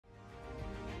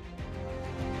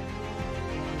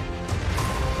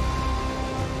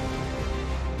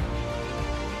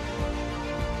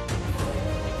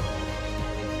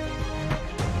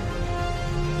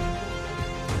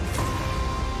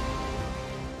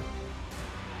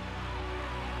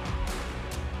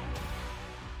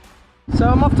So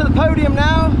I'm off to the podium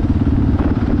now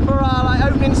for our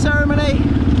opening ceremony.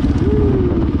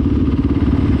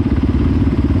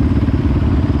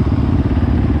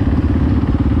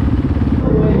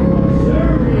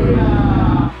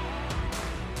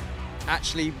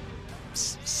 Actually,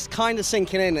 kind of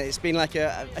sinking in. It's been like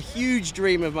a huge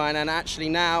dream of mine, and actually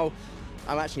now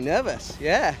I'm actually nervous.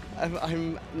 Yeah,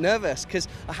 I'm nervous because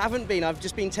I haven't been. I've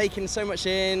just been taking so much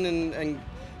in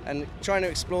and trying to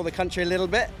explore the country a little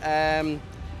bit. And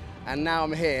now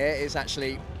I'm here. It's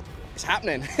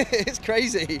happening. It's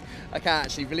crazy. I can't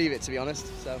actually believe it, to be honest.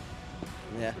 So,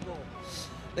 yeah.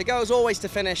 The goal is always to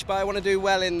finish, but I want to do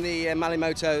well in the Malle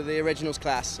Moto, the originals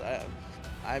class.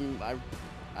 I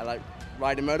like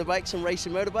riding motorbikes and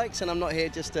racing motorbikes, and I'm not here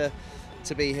just to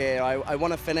be here. I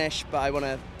want to finish, but I want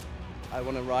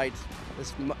to ride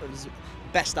as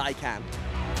best I can.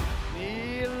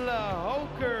 Neil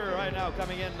Hoker right now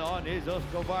coming in on his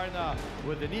Husqvarna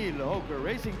with the Neil Hoker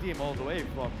racing team all the way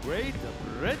from Great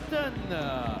Britain.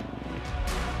 I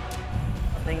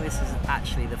think this is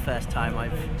actually the first time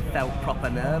I've felt proper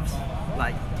nerves.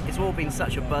 Like, it's all been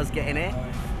such a buzz getting here,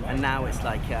 and now it's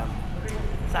like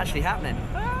it's actually happening.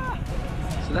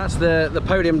 So that's the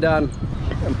podium done,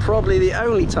 and probably the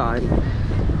only time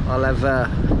I'll have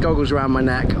goggles around my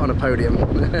neck on a podium.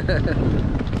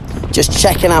 Just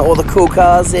checking out all the cool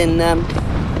cars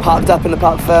parked up in the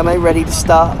Parc Fermé, ready to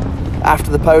start after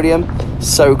the podium.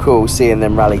 So cool seeing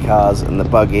them rally cars and the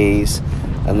buggies,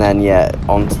 and then yeah,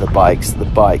 onto the bikes. The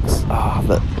bikes,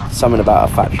 something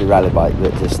about a factory rally bike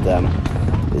that just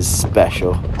is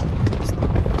special.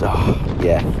 Oh,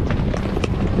 yeah,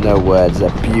 no words.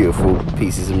 They're beautiful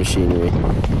pieces of machinery.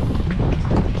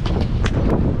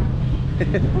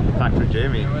 Factory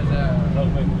Jamie.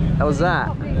 How was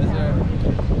that?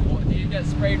 Did you get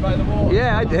sprayed by the water?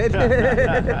 Yeah, I did. I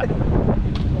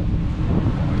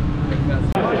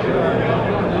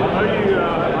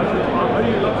owe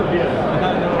you lots of beer.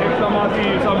 Next time I'll see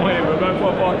you somewhere, we're going for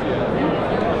a party.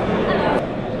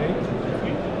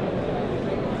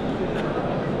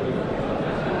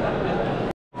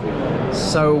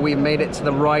 So we made it to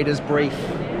the rider's brief,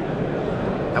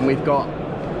 and we've got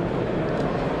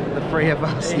the three of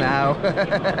us now.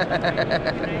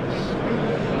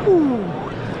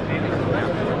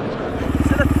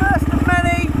 So the first of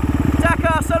many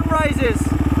Dakar sunrises.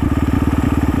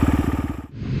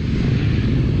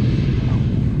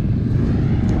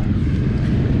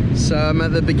 So I'm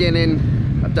at the beginning.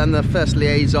 I've done the first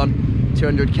liaison,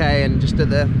 200k, and just did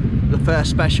the first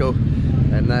special,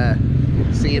 and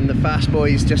seeing the fast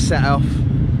boys just set off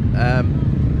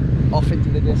into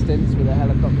the distance with the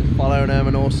helicopters following them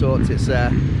and all sorts. It's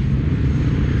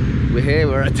we're here,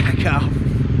 we're at Dakar.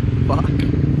 Fuck.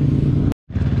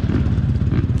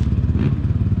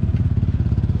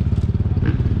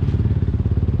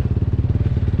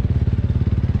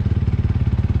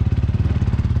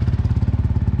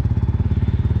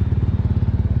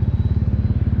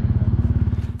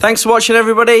 Thanks for watching,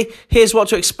 everybody. Here's what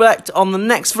to expect on the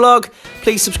next vlog.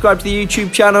 Please subscribe to the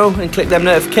YouTube channel and click them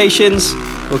notifications.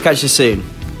 We'll catch you soon.